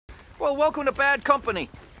Well, welcome to bad company.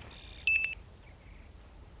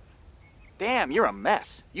 Damn, you're a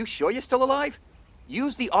mess. You sure you're still alive?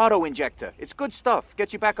 Use the Auto-Injector. It's good stuff.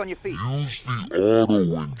 Gets you back on your feet. Use the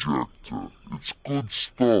Auto-Injector. It's good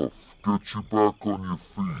stuff. Gets you back on your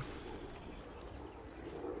feet.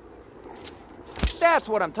 That's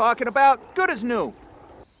what I'm talking about. Good as new.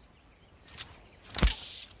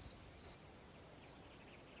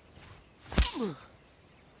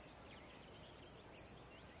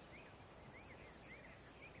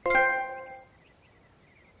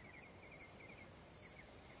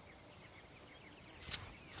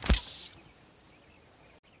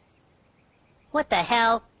 What the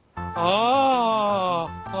hell? Oh.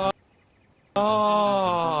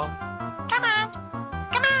 Come on.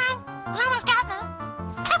 Come on. You almost got me.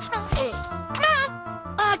 Catch me. Come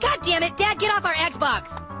on. Oh, God damn it. Dad, get off our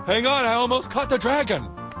Xbox. Hang on, I almost caught the dragon.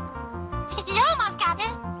 You almost got me.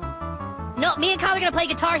 No, me and Kyle are gonna play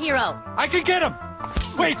Guitar Hero. I can get him.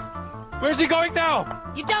 Wait, where's he going now?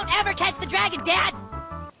 You don't ever catch the dragon, Dad.